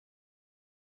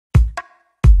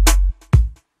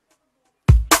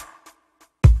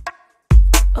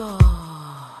All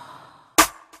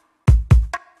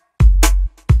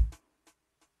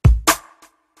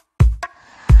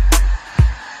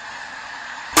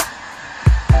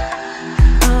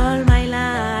my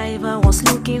life I was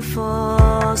looking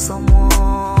for someone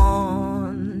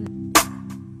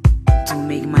to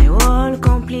make my world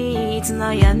complete. Now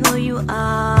I know you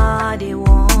are the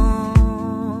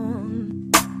one.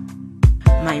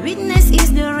 My weakness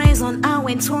is the reason I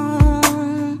went wrong.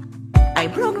 I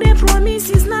broke the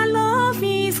promises, now love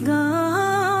is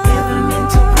gone. Never meant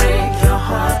to break your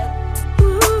heart,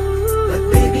 but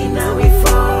baby now we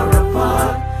far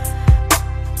apart.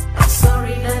 I'm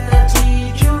sorry that I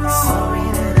did you wrong. Sorry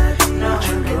that I did now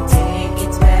you can take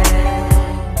it back.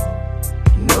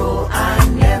 No, I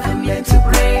never meant to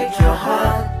break your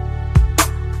heart,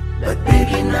 but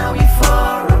baby now we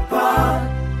far apart.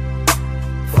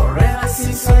 Forever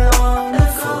seems so long ago.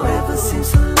 Forever seems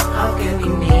so long. How can we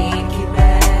make it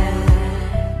back?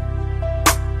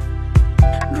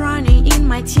 Drowning in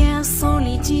my tears,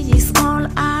 solitude is all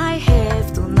I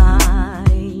have tonight.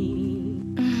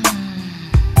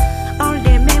 All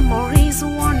the memories,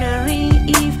 wondering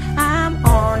if I'm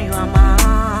on your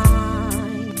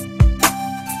mind.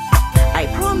 I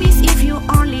promise if you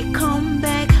only come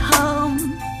back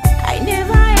home, I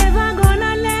never ever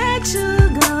gonna let you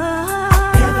go.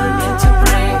 Never meant to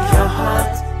break your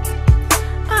heart,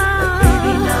 but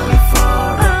baby now we far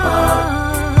apart.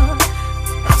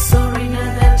 I'm sorry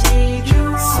that I did you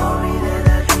wrong. Sorry that I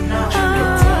did now you can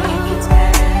take it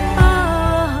back.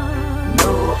 No,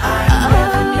 I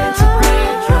never meant to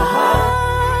break your heart,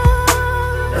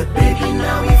 but baby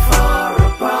now we far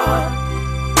apart.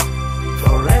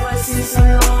 Forever seems so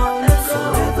long ago.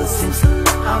 Forever seems so long.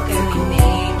 How can we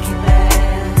make it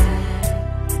back?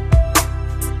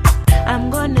 I'm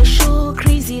gonna show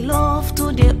crazy love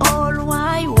to the whole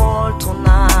wide world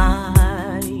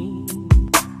tonight.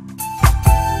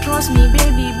 Trust me,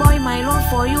 baby boy, my love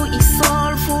for you is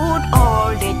soul food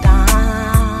all the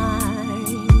time.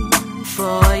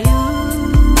 For you,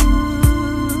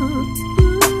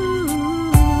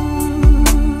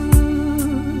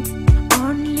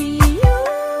 only you,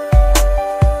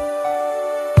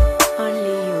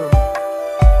 only you.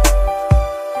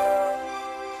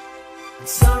 I'm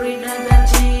sorry that I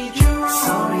did you wrong.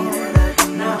 Sorry that I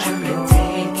did now you can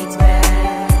take it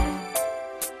back.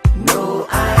 No,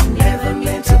 I never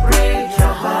meant to break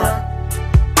your heart,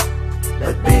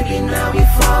 but baby now we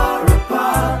far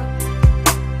apart.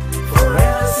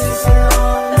 Forever seems so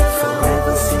long ago.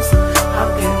 Forever seems so long. How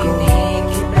can we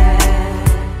make it back?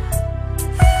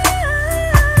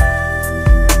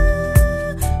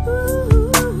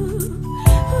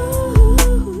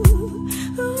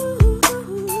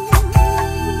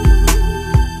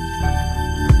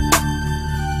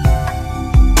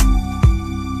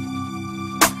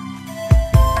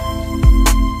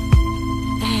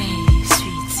 Hey,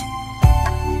 sweet.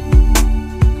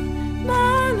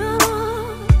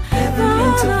 Never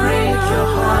meant to break your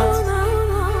heart,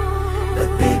 but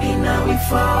baby now we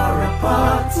far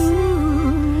apart.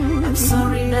 I'm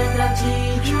sorry that I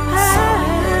did you wrong.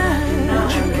 Sorry that I did now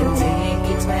you can take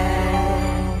it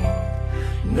back.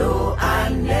 No, I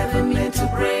never meant to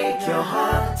break your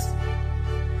heart,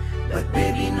 but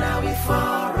baby now we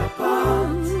far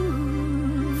apart.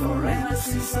 Forever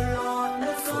seems so long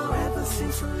ago. Forever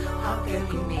seems so long. How can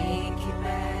we make it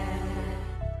back?